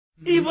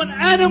Even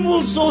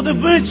animals saw the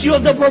virtue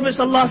of the Prophet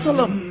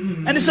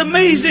ﷺ. And it's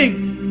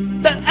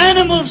amazing that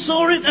animals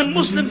saw it and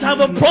Muslims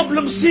have a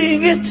problem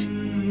seeing it.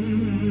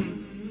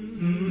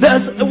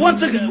 There's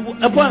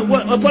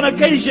upon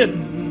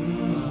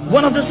occasion,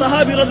 one of the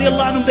Sahabi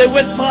radiallahu anhu, they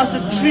went past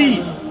a tree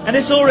and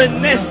they saw a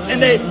nest,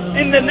 and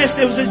in the nest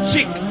there was a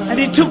chick, and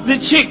he took the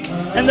chick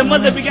and the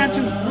mother began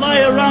to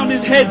fly around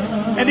his head,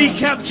 and he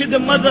captured the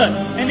mother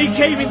and he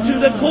came into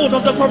the court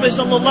of the Prophet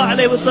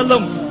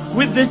ﷺ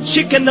with the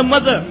chick and the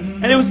mother,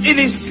 and it was in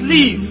his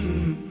sleeve.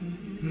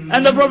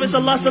 And the Prophet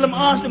ﷺ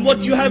asked him, what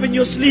do you have in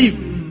your sleeve?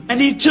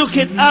 And he took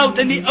it out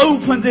and he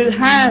opened the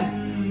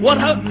hand. What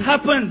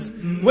happens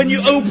when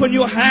you open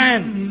your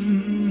hands?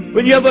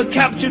 When you have a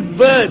captured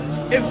bird,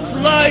 it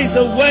flies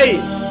away.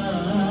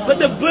 But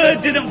the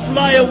bird didn't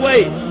fly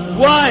away.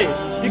 Why?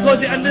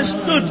 Because it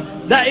understood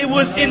that it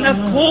was in a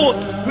court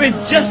where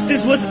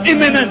justice was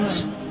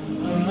imminent.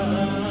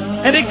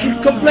 And it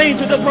complained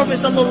to the Prophet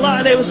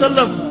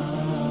ﷺ.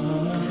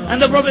 And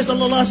the Prophet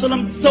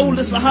ﷺ told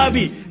the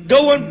Sahabi,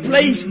 go and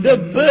place the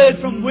bird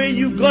from where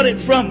you got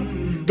it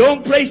from. Go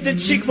and place the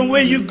chick from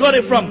where you got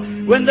it from.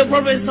 When the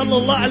Prophet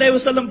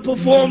ﷺ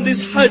performed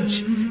his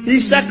Hajj, he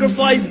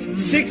sacrificed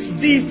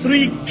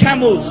 63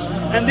 camels.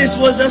 And this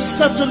was a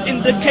subtle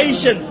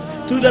indication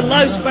to the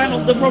lifespan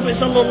of the Prophet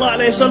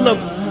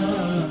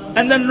ﷺ.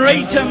 And the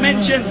narrator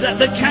mentions that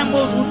the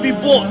camels would be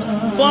bought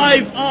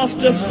 5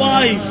 after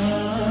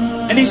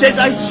 5. And he says,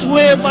 I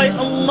swear by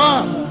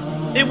Allah,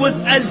 it was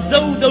as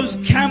though those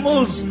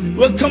camels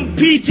were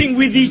competing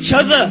with each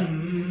other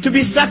to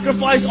be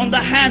sacrificed on the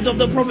hands of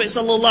the Prophet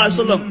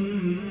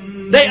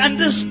ﷺ. They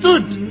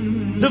understood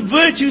the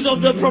virtues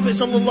of the Prophet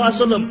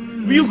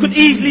ﷺ. You could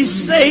easily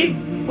say,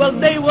 well,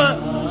 they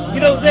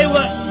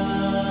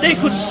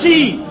could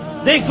see,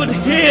 they could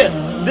hear.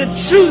 The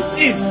truth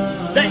is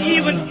that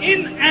even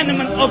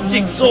inanimate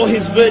objects saw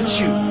his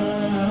virtue.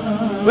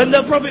 When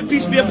the Prophet,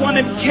 peace be upon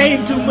him,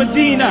 came to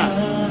Medina,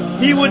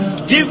 he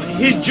would give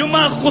his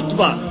Jummah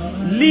khutbah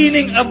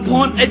leaning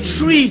upon a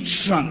tree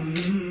trunk.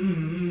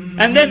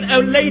 And then a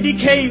lady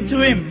came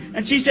to him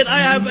and she said, I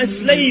have a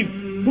slave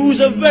who's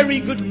a very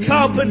good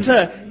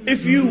carpenter.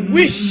 If you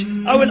wish,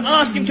 I will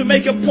ask him to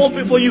make a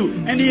pulpit for you.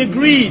 And he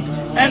agreed.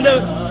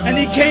 And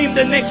he came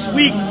the next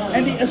week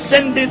and he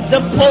ascended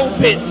the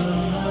pulpit.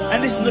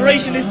 And this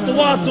narration is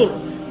tawatur,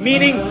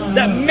 meaning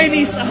that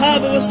many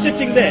Sahaba were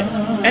sitting there.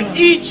 And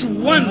each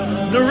one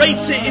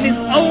narrates it in his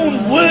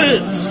own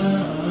words.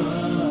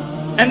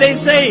 And they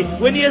say,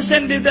 when he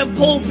ascended the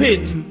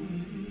pulpit,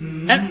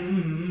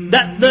 and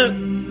that the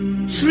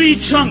tree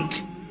trunk,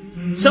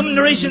 some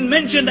narration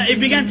mentioned that it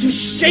began to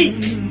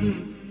shake,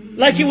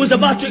 like it was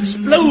about to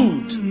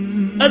explode.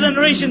 Other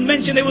narration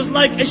mentioned it was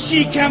like a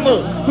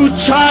she-camel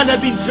whose child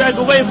had been dragged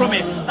away from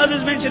it.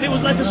 Others mentioned it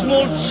was like a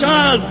small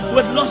child who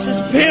had lost his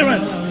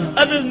parents.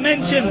 Others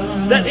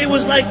mentioned that it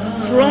was like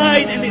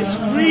cried and it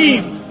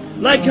screamed,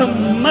 like a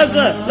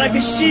mother, like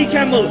a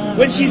she-camel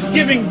when she's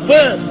giving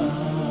birth.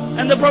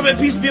 And the Prophet,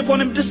 peace be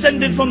upon him,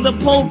 descended from the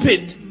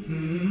pulpit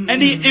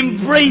and he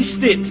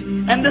embraced it,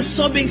 and the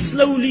sobbing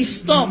slowly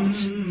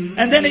stopped.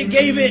 And then it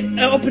gave it an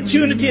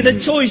opportunity and a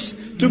choice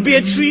to be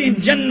a tree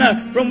in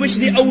Jannah from which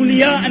the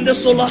awliya and the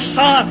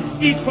sulaha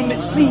eat from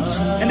its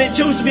fruits. And it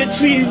chose to be a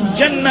tree in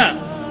Jannah.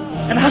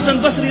 And Hasan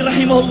Basri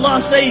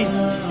rahimahullah says,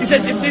 he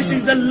says, if this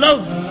is the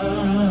love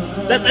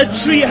that a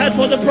tree had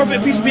for the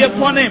Prophet, peace be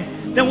upon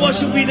him, then what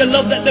should be the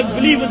love that the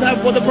believers have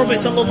for the Prophet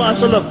sallallahu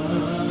alaihi wasallam?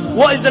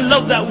 What is the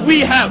love that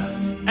we have?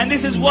 And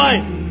this is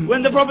why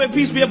when the Prophet,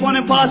 peace be upon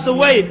him, passed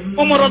away,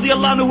 Umar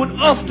radiallahu anhu would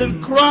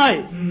often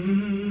cry.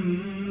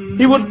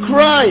 He would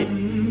cry.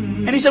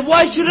 And he said,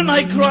 why shouldn't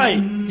I cry?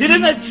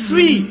 Didn't a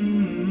tree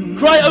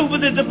cry over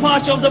the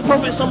departure of the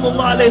Prophet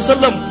sallallahu alaihi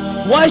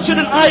wasallam? Why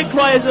shouldn't I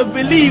cry as a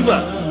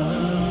believer?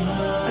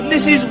 And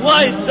this is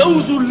why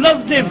those who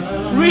loved him,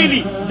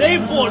 really, they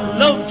brought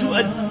love to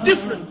a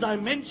different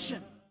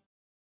dimension.